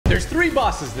There's 3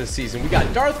 bosses this season. We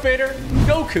got Darth Vader,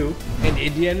 Goku, and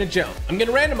Indiana Jones. I'm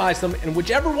gonna randomize them, and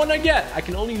whichever one I get, I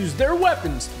can only use their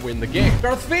weapons to win the game.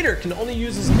 Darth Vader can only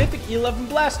use his mythic E11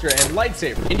 blaster and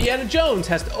lightsaber. Indiana Jones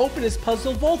has to open his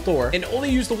puzzle vault door and only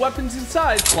use the weapons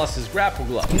inside plus his grapple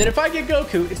glove. And then if I get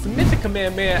Goku, it's the mythic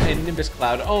Kamehameha and Nimbus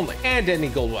Cloud only, and any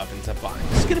gold weapons I find.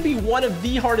 This is gonna be one of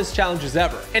the hardest challenges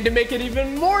ever. And to make it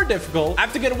even more difficult, I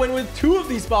have to get a win with 2 of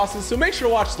these bosses, so make sure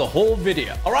to watch the whole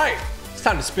video. All right, it's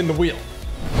time to spin the wheel.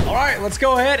 All right, let's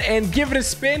go ahead and give it a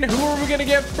spin. Who are we gonna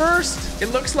get first?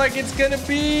 It looks like it's gonna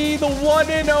be the one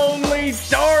and only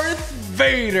Darth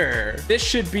Vader. This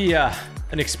should be an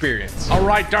experience. All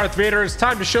right, Darth Vader, it's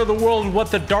time to show the world what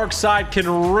the dark side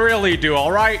can really do.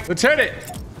 All right, let's hit it.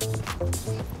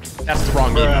 That's the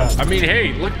wrong emote. I mean,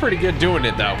 hey, look pretty good doing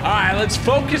it, though. All right, let's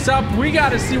focus up. We got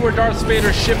to see where Darth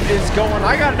Vader's ship is going.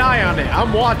 I got an eye on it.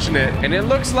 I'm watching it. And it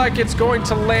looks like it's going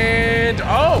to land.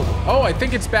 Oh, I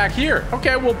think it's back here.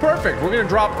 Okay, well, perfect. We're going to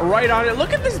drop right on it.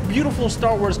 Look at this beautiful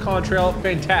Star Wars contrail.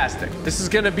 Fantastic. This is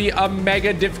going to be a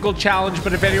mega difficult challenge,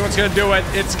 but if anyone's going to do it,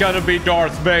 it's going to be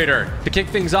Darth Vader. To kick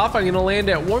things off, I'm going to land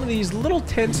at one of these little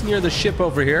tents near the ship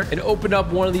over here and open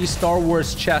up one of these Star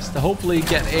Wars chests to hopefully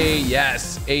get a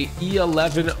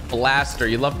E11 blaster.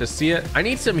 You love to see it. I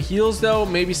need some heals though,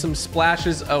 maybe some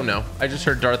splashes. Oh no, I just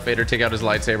heard Darth Vader take out his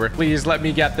lightsaber. Please let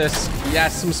me get this.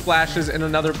 Yes, some splashes and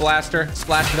another blaster.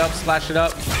 Splash it up, splash it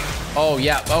up. Oh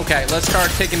yeah, okay, let's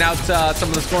start taking out some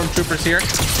of the stormtroopers here.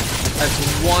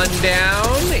 That's 1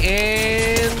 down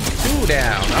and 2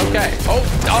 down. Okay.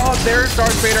 Oh, there's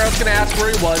Darth Vader. I was gonna ask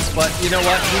where he was, but you know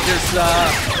what? He just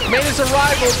made his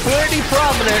arrival pretty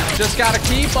prominent. Just gotta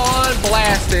keep on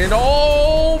blasting.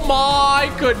 Oh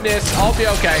my goodness. I'll be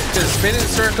okay. Just spin in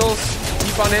circles.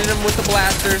 Keep on hitting them with the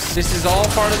blasters. This is all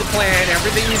part of the plan.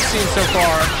 Everything you've seen so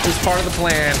far is part of the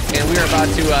plan, and we are about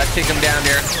to take him down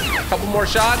here. A couple more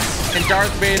shots, and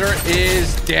Darth Vader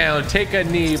is down. Take a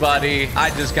knee, buddy. I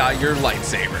just got your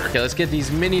lightsaber. Okay, let's get these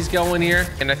minis going here,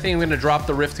 and I think I'm gonna drop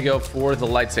the rift to go for the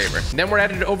lightsaber. And then we're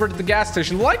headed over to the gas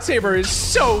station. The lightsaber is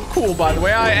so cool, by the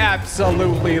way. I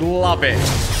absolutely love it.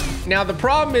 Now, the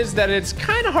problem is that it's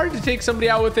kind of hard to take somebody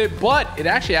out with it, but it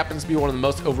actually happens to be one of the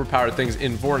most overpowered things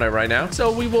in Fortnite right now.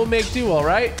 So we will make do, all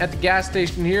right? At the gas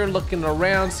station here, looking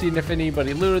around, seeing if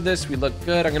anybody looted this. We look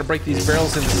good. I'm going to break these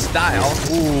barrels in style.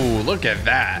 Ooh, look at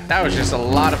that. That was just a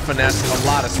lot of finesse, a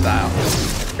lot of style.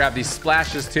 Grab these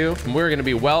splashes too, and we're going to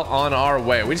be well on our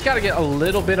way. We just got to get a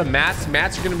little bit of mats.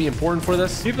 Mats are going to be important for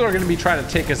this. People are going to be trying to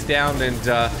take us down, and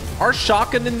our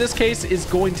shotgun in this case is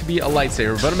going to be a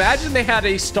lightsaber. But imagine they had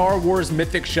a Star Wars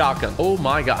mythic shotgun. Oh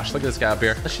my gosh, look at this guy up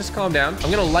here. Let's just calm down.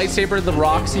 I'm going to lightsaber the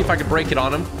rock, see if I can break it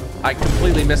on him. I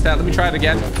completely missed that. Let me try it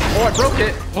again. Oh, I broke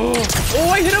it. Oh,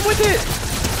 I hit him with it.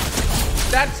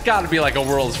 That's got to be like a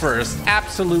world's first.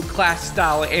 Absolute class,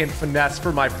 style, and finesse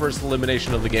for my first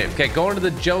elimination of the game. Okay, going to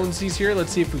the Jonesies here.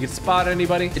 Let's see if we can spot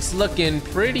anybody. It's looking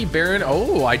pretty barren.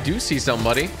 Oh, I do see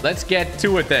somebody. Let's get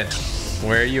to it then.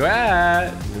 Where are you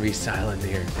at? I'm gonna be silent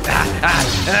here.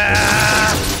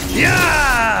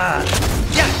 Yeah!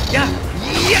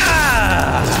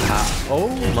 Oh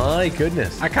my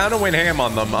goodness. I kind of went ham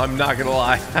on them. I'm not gonna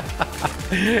lie.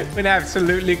 Went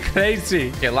absolutely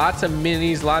crazy. Okay, lots of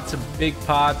minis, lots of big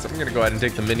pots. I'm gonna go ahead and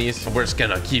take the minis. We're just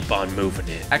gonna keep on moving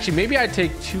it. Actually, maybe I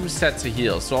take 2 sets of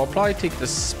heals. So I'll probably take the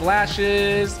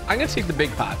splashes. I'm gonna take the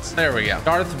big pots. There we go.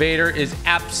 Darth Vader is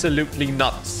absolutely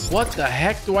nuts. What the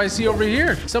heck do I see over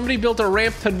here? Somebody built a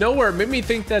ramp to nowhere. Made me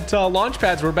think that launch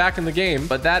pads were back in the game,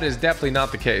 but that is definitely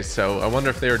not the case. So I wonder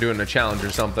if they were doing a challenge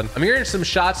or something. I'm hearing some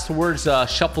shots towards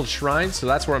Shuffled Shrine, so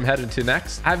that's where I'm headed to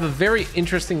next. I have a very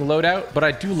interesting loadout, but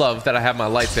I do love that I have my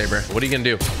lightsaber. What are you gonna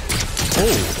do?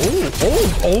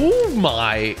 Oh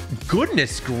my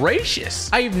goodness gracious.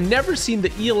 I've never seen the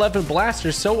E11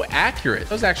 blaster so accurate.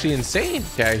 That was actually insane.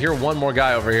 Okay, I hear one more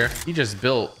guy over here. He just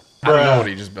built. I don't know what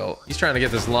he just built. He's trying to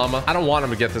get this llama. I don't want him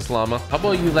to get this llama. How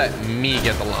about you let me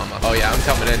get the llama? Oh yeah, I'm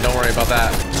coming in. Don't worry about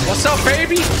that. What's up,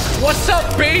 baby? What's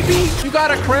up, baby? You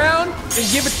got a crown?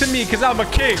 And give it to me, because I'm a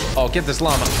king. Oh, get this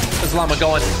llama. Get this llama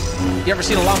going. You ever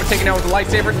seen a llama taken out with a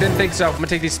lightsaber? Didn't think so. I'm gonna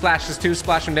take these splashes too.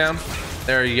 Splash them down.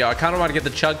 There you go. I kind of want to get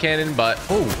the chug cannon, but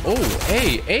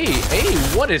hey,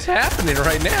 what is happening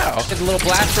right now? Get the little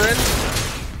blaster in.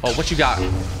 Oh, what you got?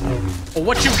 Oh,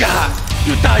 what you got?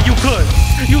 You thought you could.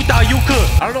 You thought you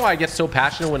could. I don't know why I get so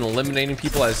passionate when eliminating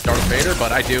people as Darth Vader,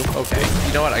 but I do. Okay.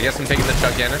 You know what? I guess I'm taking the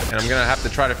chug cannon, and I'm going to have to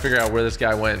try to figure out where this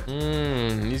guy went.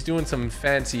 He's doing some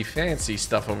fancy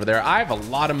stuff over there. I have a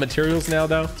lot of materials now,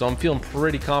 though, so I'm feeling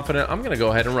pretty confident. I'm going to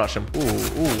go ahead and rush him.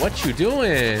 Ooh, what you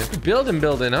doing? Building,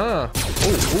 huh?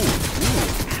 Ooh.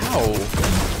 Ow.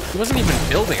 He wasn't even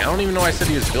building. I don't even know why I said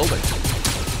he was building.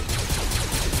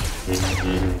 I'm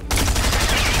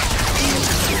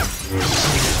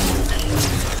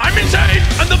insane.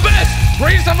 I'm the best.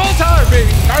 Greatest of all time,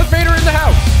 baby. Darth Vader in the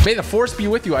house. May the force be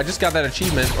with you. I just got that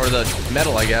achievement, or the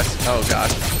medal, I guess. Oh,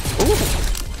 gosh. Ooh.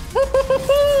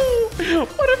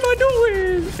 What am I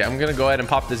doing? Okay, I'm gonna go ahead and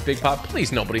pop this big pot.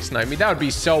 Please, nobody snipe me. That would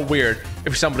be so weird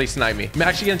if somebody sniped me. I'm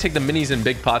actually gonna take the minis and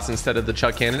big pots instead of the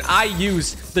chug cannon. I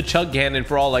used the chug cannon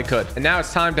for all I could. And now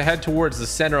it's time to head towards the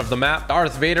center of the map.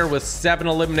 Darth Vader with 7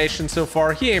 eliminations so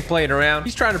far. He ain't playing around.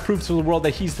 He's trying to prove to the world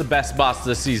that he's the best boss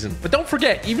this season. But don't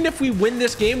forget, even if we win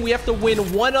this game, we have to win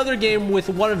one other game with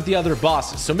one of the other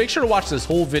bosses. So make sure to watch this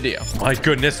whole video. My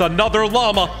goodness, another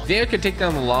llama. Think I could take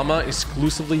down the llama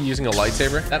exclusively using a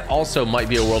lightsaber? That also might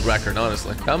be a world record,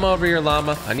 honestly. Come over here,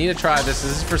 llama. I need to try this.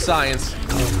 This is for science.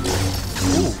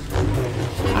 Ooh.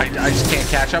 I just can't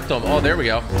catch up to him. Oh, there we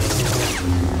go.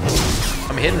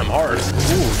 I'm hitting him hard.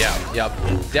 Ooh, yeah, yep.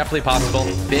 Definitely possible.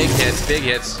 Big hits, big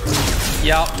hits.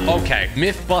 Yep, okay.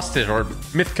 Myth busted or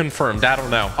myth confirmed. I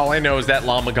don't know. All I know is that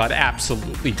llama got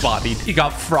absolutely bodied. He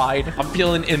got fried. I'm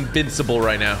feeling invincible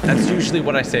right now. That's usually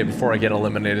what I say before I get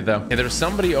eliminated, though. Yeah, there's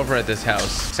somebody over at this house.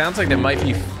 Sounds like they might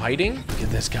be fighting. Look at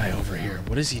this guy over here.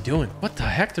 What is he doing? What the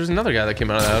heck? There's another guy that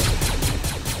came out of the house.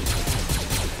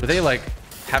 Were they, like,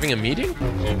 having a meeting?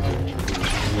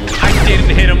 I didn't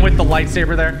hit him with the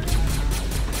lightsaber there.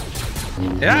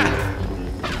 Yeah.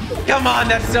 Come on,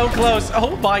 that's so close.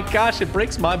 Oh my gosh, it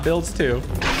breaks my builds too.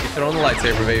 Keep throwing the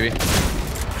lightsaber, baby.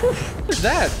 Whew, what's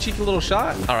that? Cheeky little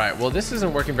shot. All right, well, this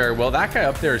isn't working very well. That guy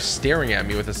up there is staring at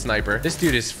me with a sniper. This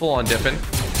dude is full on dipping.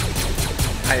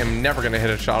 I am never gonna hit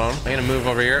a shot on him. I'm gonna move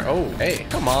over here. Oh, hey,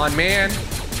 come on, man.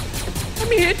 Let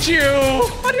me hit you.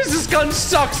 Why does this gun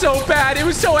suck so bad? It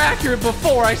was so accurate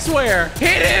before, I swear.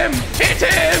 Hit him. Hit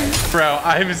him. Bro,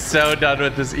 I'm so done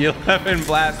with this E11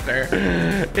 blaster.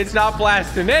 It's not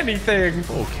blasting anything.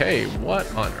 Okay,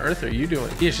 what on earth are you doing?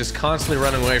 He is just constantly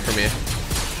running away from me,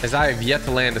 as I have yet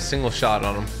to land a single shot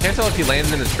on him. Can't tell if he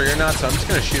landed in the tree or not, so I'm just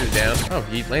gonna shoot it down. Oh,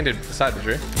 he landed beside the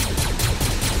tree.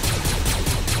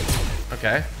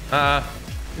 Okay.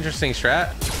 Interesting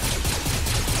strat.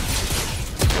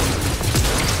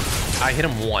 I hit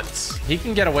him once. He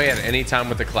can get away at any time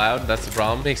with the cloud. That's the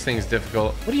problem. Makes things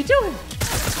difficult. What are you doing?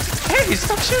 Hey,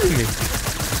 stop shooting me.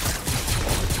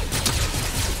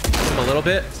 A little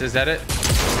bit. Is that it?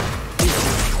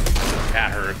 That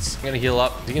hurts. I'm gonna heal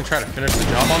up. Is he gonna try to finish the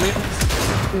job on me?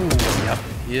 Ooh, yep,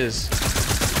 he is.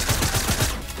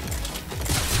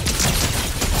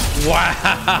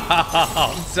 Wow,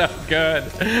 I'm so good.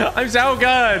 I'm so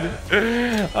good.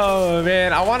 Oh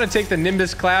man, I want to take the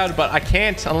Nimbus Cloud, but I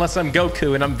can't unless I'm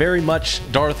Goku, and I'm very much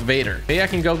Darth Vader. Maybe I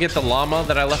can go get the llama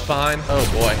that I left behind. Oh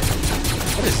boy,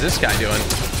 what is this guy doing?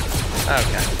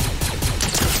 Okay,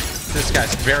 this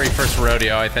guy's very first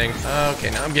rodeo, I think.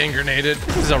 Okay, now I'm getting grenaded.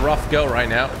 This is a rough go right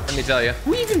now, let me tell you.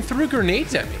 Who even threw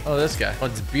grenades at me? Oh, this guy. Oh,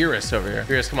 it's Beerus over here.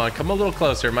 Beerus, come on, come a little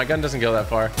closer. My gun doesn't go that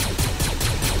far.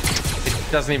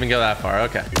 Doesn't even go that far.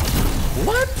 Okay.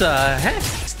 What the heck?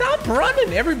 Stop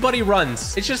running. Everybody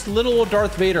runs. It's just little old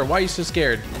Darth Vader. Why are you so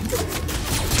scared?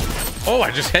 Oh, I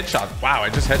just headshot. Wow, I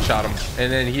just headshot him.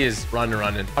 And then he is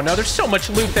running. Oh no, there's so much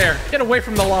loot there. Get away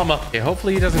from the llama. Okay,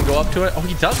 hopefully he doesn't go up to it. Oh,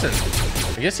 he doesn't.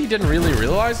 I guess he didn't really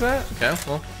realize that. Okay,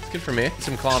 well, it's good for me.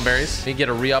 Some clomberries. Need to get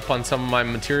a re-up on some of my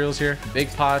materials here.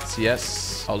 Big pots,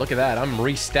 yes. Oh, look at that. I'm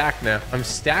restacked now. I'm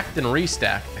stacked and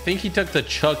restacked. I think he took the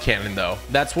chug cannon, though.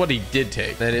 That's what he did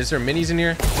take. Then is there minis in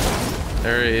here?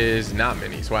 There is not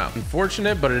minis. Wow.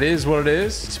 Unfortunate, but it is what it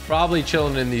is. It's probably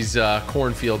chilling in these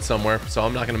cornfields somewhere, so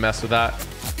I'm not going to mess with that.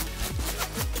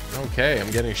 Okay,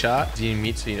 I'm getting shot. He's eating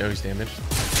meat, so you know he's damaged.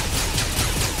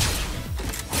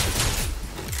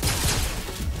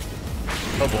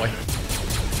 Oh, boy.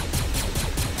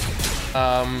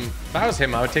 If I was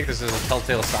him, I would take this as a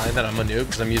telltale sign that I'm a noob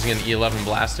because I'm using an E11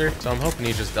 blaster. So I'm hoping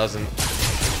he just doesn't.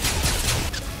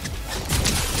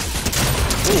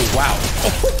 Oh, wow.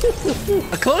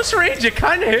 A close range, it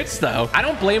kind of hits, though. I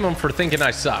don't blame him for thinking I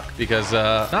suck because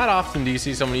not often do you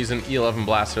see someone use an E11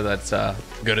 blaster that's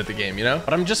good at the game, you know?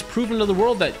 But I'm just proving to the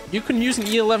world that you can use an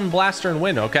E11 blaster and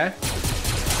win, okay?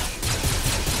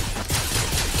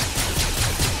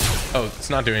 Oh, it's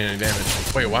not doing any damage.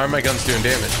 Wait, why are my guns doing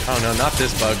damage? Oh, no, not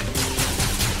this bug.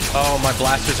 Oh, my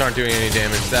blasters aren't doing any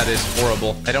damage. That is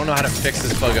horrible. I don't know how to fix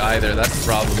this bug either. That's the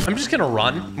problem. I'm just gonna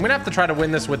run. I'm gonna have to try to win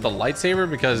this with the lightsaber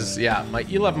because, yeah, my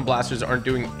E11 blasters aren't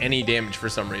doing any damage for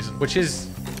some reason, which is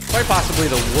quite possibly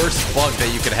the worst bug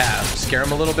that you could have. Scare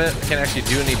him a little bit. I can't actually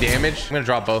do any damage. I'm gonna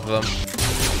drop both of them.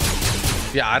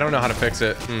 Yeah, I don't know how to fix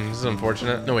it. This is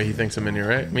unfortunate. No way he thinks I'm in here,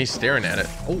 right? I mean, he's staring at it.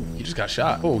 Oh, he just got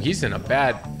shot. Oh, he's in a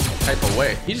bad type of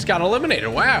way. He just got eliminated.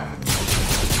 Wow.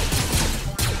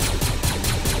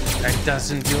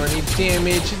 doesn't do any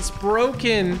damage. It's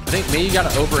broken. I think maybe you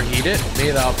gotta overheat it.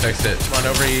 Maybe that'll fix it. Come on,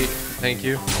 overheat. Thank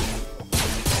you.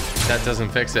 That doesn't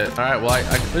fix it. All right, well,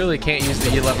 I clearly can't use the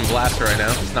E11 blaster right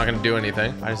now. It's not gonna do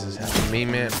anything. Why does this happen to me,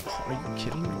 man? Are you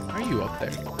kidding me? Why are you up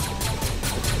there?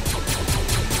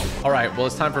 All right, well,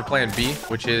 it's time for plan B,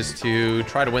 which is to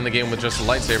try to win the game with just a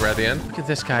lightsaber at the end. Look at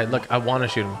this guy. Look, I want to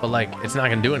shoot him, but like, it's not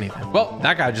gonna do anything. Well,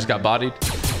 that guy just got bodied.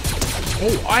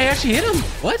 Oh, I actually hit him.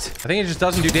 What? I think it just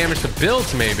doesn't do damage to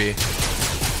builds, maybe.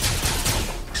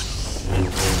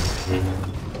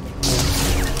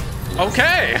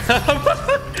 Okay.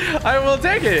 I will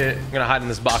take it. I'm gonna hide in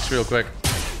this box real quick.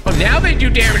 Oh, now they do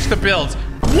damage to builds.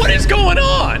 What is going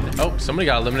on? Oh, somebody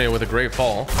got eliminated with a great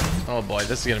fall. Oh boy,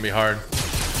 this is gonna be hard.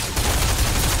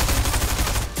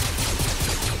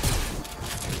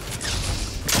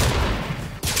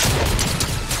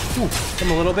 Ooh, come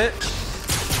a little bit.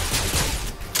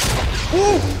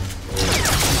 Ooh.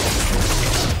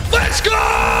 Let's go!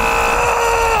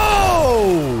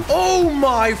 Oh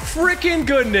my freaking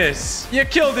goodness. You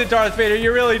killed it, Darth Vader.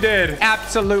 You really did.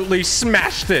 Absolutely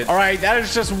smashed it. All right, that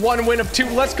is just one win of two.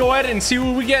 Let's go ahead and see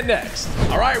who we get next.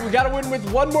 All right, we got to win with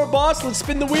one more boss. Let's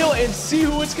spin the wheel and see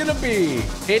who it's going to be.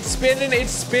 It's spinning,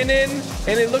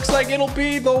 and it looks like it'll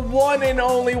be the one and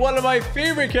only one of my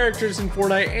favorite characters in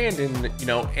Fortnite and in, you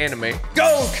know, anime,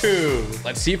 Goku.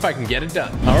 Let's see if I can get it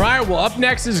done. All right, well, up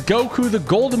next is Goku, the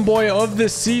golden boy of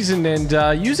this season,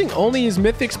 and using only his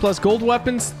mythics plus gold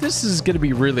weapons, this is going to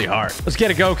be really hard. Let's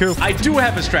get it, Goku. I do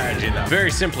have a strategy, though.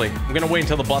 Very simply, I'm going to wait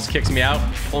until the bus kicks me out,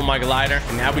 pull my glider,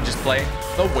 and now we just play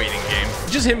the waiting game.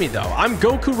 Just hit me, though. I'm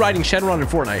Goku riding Shenron in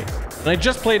Fortnite, and I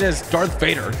just played as Darth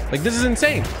Vader. Like, this is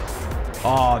insane.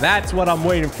 Oh, that's what I'm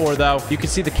waiting for, though. You can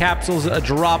see the capsules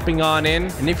dropping on in.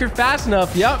 And if you're fast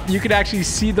enough, yep, you could actually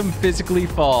see them physically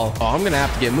fall. Oh, I'm going to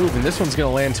have to get moving. This one's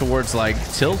going to land towards, like,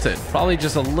 tilted. Probably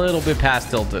just a little bit past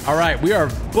tilted. All right, we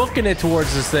are booking it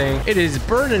towards this thing. It is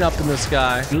burning up in the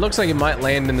sky. It looks like it might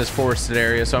land in this forested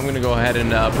area, so I'm going to go ahead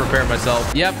and prepare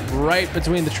myself. Yep, right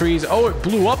between the trees. Oh, it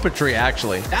blew up a tree,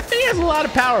 actually. That thing has a lot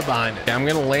of power behind it. Okay, I'm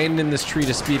going to land in this tree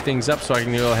to speed things up so I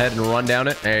can go ahead and run down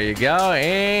it. There you go.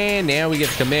 And now we get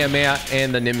the Kamehameha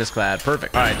and the Nimbus Clad.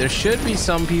 Perfect. All right, there should be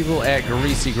some people at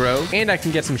Greasy Grove, and I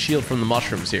can get some shield from the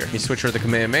mushrooms here. You switch for the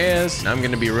Kamehamehas, and I'm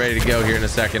going to be ready to go here in a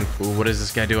second. Ooh, what is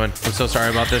this guy doing? I'm so sorry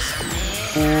about this.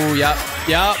 Ooh, yep.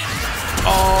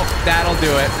 Oh, that'll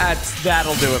do it.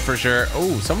 That'll do it for sure.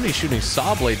 Oh, somebody's shooting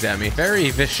saw blades at me.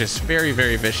 Very vicious. Very,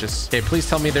 very vicious. Okay, please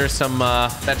tell me there's some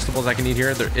vegetables I can eat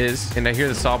here. There is. And I hear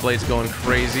the saw blades going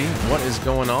crazy. What is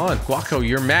going on? Guaco,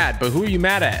 you're mad. But who are you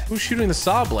mad at? Who's shooting the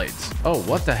saw blades? Oh,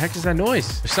 what the heck is that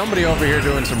noise? There's somebody over here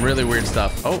doing some really weird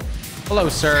stuff. Oh, hello,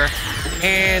 sir.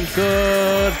 And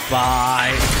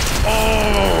goodbye.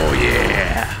 Oh,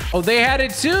 yeah. Oh, they had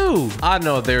it too. I don't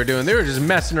know what they were doing. They were just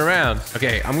messing around.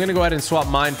 Okay, I'm going to go ahead and swap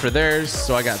mine for theirs.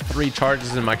 So I got 3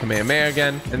 charges in my Kamehameha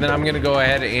again. And then I'm going to go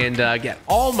ahead and get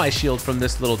all my shield from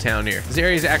this little town here. This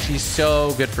area is actually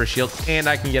so good for shield, and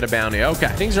I can get a bounty. Okay,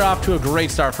 things are off to a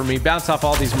great start for me. Bounce off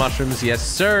all these mushrooms. Yes,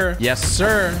 sir. Yes,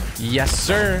 sir. Yes,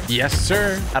 sir. Yes,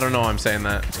 sir. I don't know why I'm saying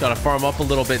that. Just got to farm up a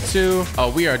little bit too.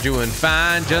 Oh, we are doing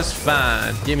fine. Just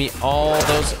fine. Give me all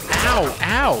those. Ow,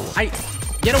 ow.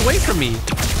 Get away from me.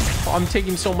 Oh, I'm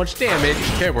taking so much damage.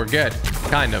 Okay, we're good.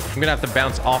 Kind of. I'm gonna have to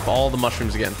bounce off all the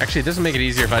mushrooms again. Actually, it doesn't make it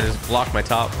easier if I just block my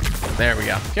top. There we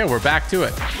go. Okay, we're back to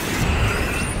it.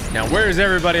 Now, where's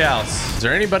everybody else? Is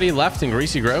there anybody left in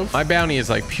Greasy Grove? My bounty is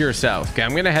like pure south. Okay,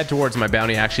 I'm gonna head towards my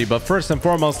bounty actually, but first and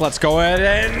foremost, let's go ahead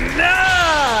and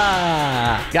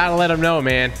gotta let them know,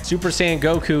 man. Super Saiyan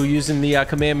Goku using the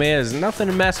Kamehameha is nothing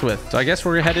to mess with. So I guess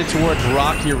we're headed towards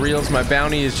Rocky Reels. My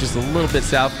bounty is just a little bit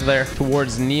south of there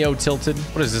towards Neo Tilted.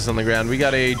 What is this on the ground? We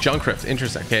got a Junk Rift.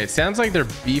 Interesting. Okay, it sounds like they're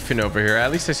beefing over here.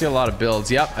 At least I see a lot of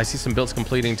builds. Yep, I see some builds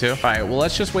completing too. All right, well,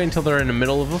 let's just wait until they're in the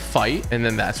middle of a fight, and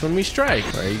then that's when we strike.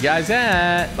 Where are you guys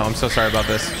at? Oh, I'm so sorry about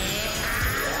this.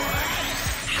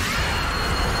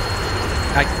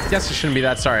 I guess I shouldn't be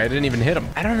that sorry. I didn't even hit him.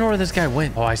 I don't know where this guy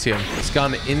went. Oh, I see him. He's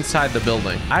gone inside the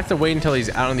building. I have to wait until he's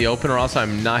out in the open, or else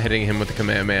I'm not hitting him with the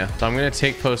Kamehameha. So I'm going to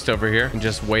take post over here and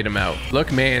just wait him out.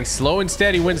 Look, man, slow and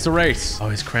steady wins the race. Oh,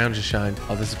 his crown just shined.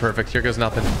 Oh, this is perfect. Here goes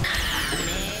nothing.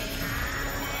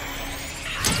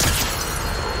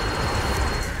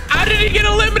 How did he get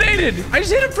eliminated? I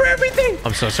just hit him for everything.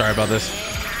 I'm so sorry about this.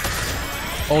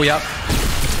 Oh, yep.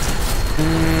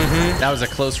 That was a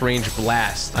close range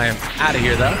blast. I am out of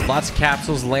here though. Lots of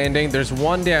capsules landing. There's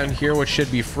one down here which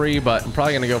should be free, but I'm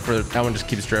probably gonna go for that one. Just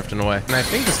keeps drifting away. And I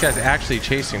think this guy's actually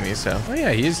chasing me. So, oh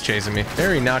yeah, he is chasing me.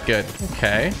 Very not good.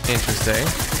 Okay, interesting.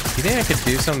 You think I could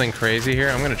do something crazy here?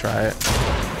 I'm gonna try it.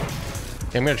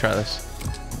 Okay, I'm gonna try this.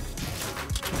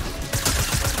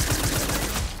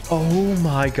 Oh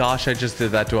my gosh, I just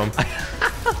did that to him.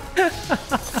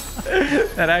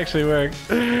 That actually worked.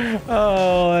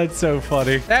 Oh, that's so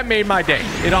funny. That made my day.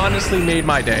 It honestly made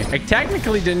my day. I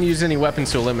technically didn't use any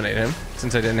weapons to eliminate him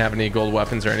since I didn't have any gold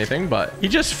weapons or anything, but he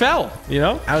just fell, you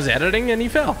know? I was editing and he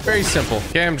fell. Very simple.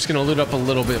 Okay, I'm just gonna loot up a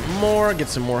little bit more, get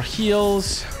some more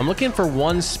heals. I'm looking for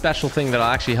one special thing that'll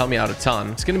actually help me out a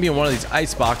ton. It's gonna be in one of these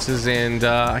ice boxes and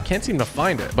I can't seem to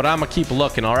find it, but I'm gonna keep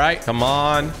looking, all right? Come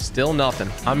on, still nothing.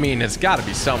 I mean, it's gotta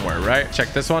be somewhere, right?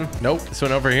 Check this one. Nope, this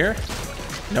one over here.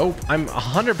 Nope. I'm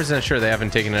 100% sure they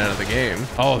haven't taken it out of the game.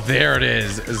 Oh, there it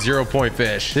is. 0 point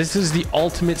fish. This is the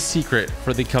ultimate secret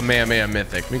for the Kamehameha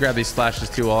Mythic. Let me grab these splashes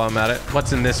too while I'm at it.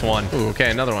 What's in this one? Ooh,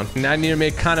 okay, another one. And I need to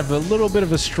make kind of a little bit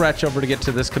of a stretch over to get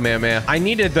to this Kamehameha. I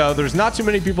need it though. There's not too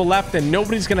many people left and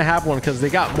nobody's going to have one because they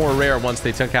got more rare once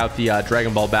they took out the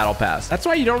Dragon Ball Battle Pass. That's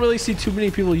why you don't really see too many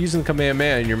people using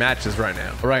Kamehameha in your matches right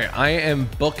now. All right, I am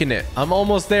booking it. I'm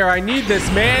almost there. I need this,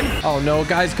 man. Oh no,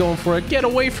 guy's going for it. Get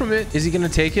away from it. Is he going to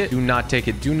take it? Do not take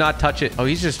it. Do not touch it. Oh,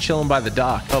 he's just chilling by the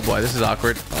dock. Oh boy, this is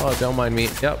awkward. Oh, don't mind me.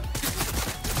 Yep.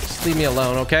 Just leave me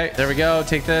alone, okay? There we go.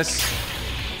 Take this.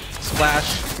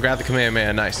 Splash. Grab the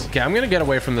Kamehameha. Nice. Okay, I'm gonna get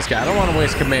away from this guy. I don't want to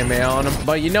waste Kamehameha on him,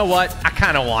 but you know what? I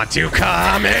kind of want to.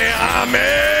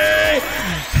 Kamehameha!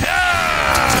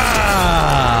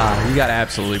 You got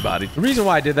absolutely bodied. The reason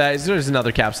why I did that is there's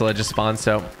another capsule that just spawned,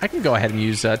 so I can go ahead and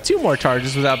use 2 more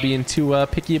charges without being too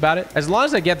picky about it. As long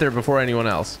as I get there before anyone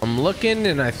else. I'm looking,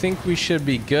 and I think we should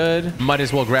be good. Might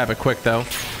as well grab it quick, though.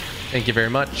 Thank you very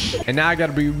much. And now I got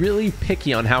to be really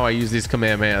picky on how I use these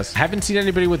Kamehamehas. I haven't seen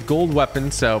anybody with gold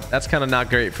weapons, so that's kind of not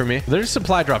great for me. There's a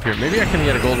supply drop here. Maybe I can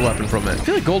get a gold weapon from it. I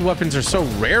feel like gold weapons are so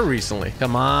rare recently.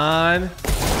 Come on.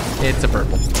 It's a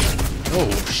purple. Oh,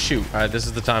 shoot. All right, this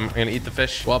is the time. I'm going to eat the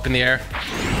fish. Go up in the air.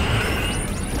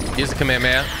 Use the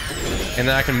Kamehameha. And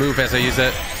then I can move as I use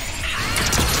it.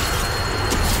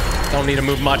 Don't need to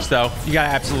move much, though. You got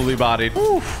absolutely bodied.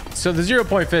 Oof. So the 0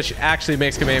 point fish actually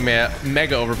makes Kamehameha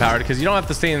mega overpowered because you don't have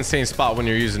to stay in the same spot when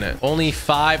you're using it. Only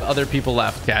 5 other people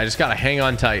left. Okay, I just got to hang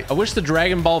on tight. I wish the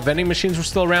Dragon Ball vending machines were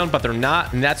still around, but they're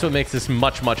not. And that's what makes this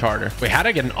much, much harder. Wait, how did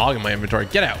I get an AUG in my inventory?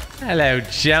 Get out. Hello,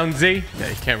 Jonesy. Yeah,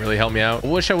 you can't really help me out. I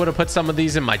wish I would have put some of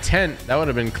these in my tent. That would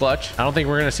have been clutch. I don't think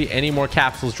we're going to see any more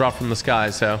capsules drop from the sky.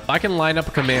 So if I can line up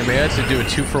a Kamehameha to do a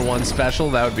 2-for-1 special,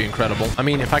 that would be incredible. I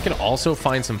mean, if I could also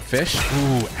find some fish.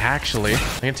 Ooh, actually,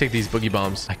 I'm going to take these boogie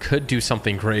bombs. I could do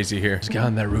something crazy here. There's a guy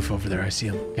on that roof over there. I see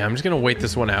him. Yeah, I'm just going to wait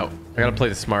this one out. I got to play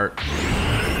the smart.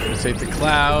 I'm going to save the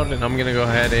cloud, and I'm going to go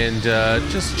ahead and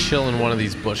just chill in one of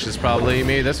these bushes, probably.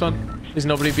 Maybe this one. There's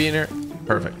nobody being here.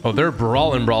 Perfect. Oh, they're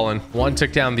brawling. One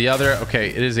took down the other. Okay,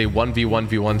 it is a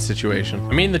 1v1v1 situation.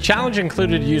 I mean, the challenge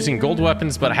included using gold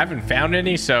weapons, but I haven't found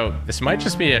any, so this might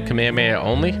just be a Kamehameha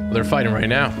only. Well, they're fighting right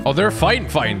now. Oh, they're fighting.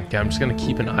 Okay, I'm just gonna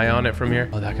keep an eye on it from here.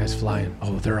 Oh, that guy's flying.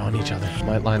 Oh, they're on each other.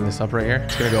 Might line this up right here.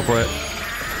 Just gonna go for it.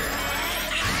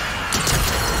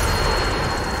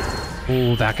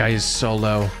 Oh, that guy is so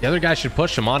low. The other guy should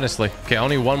push him, honestly. Okay,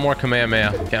 only one more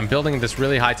Kamehameha. Okay, I'm building this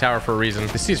really high tower for a reason.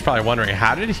 This dude's probably wondering,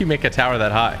 how did he make a tower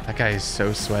that high? That guy is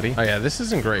so sweaty. Oh, yeah, this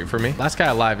isn't great for me. Last guy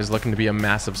alive is looking to be a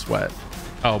massive sweat.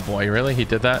 Oh, boy, really? He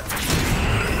did that?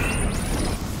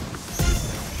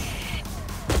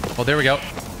 Oh, there we go.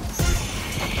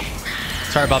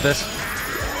 Sorry about this.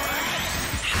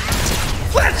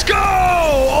 Let's go!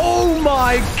 Oh,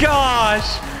 my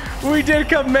gosh! We did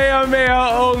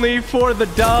Kamehameha only for the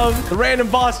dub. The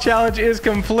random boss challenge is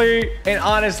complete. And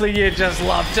honestly, you just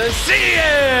love to see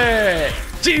it.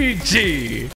 GG.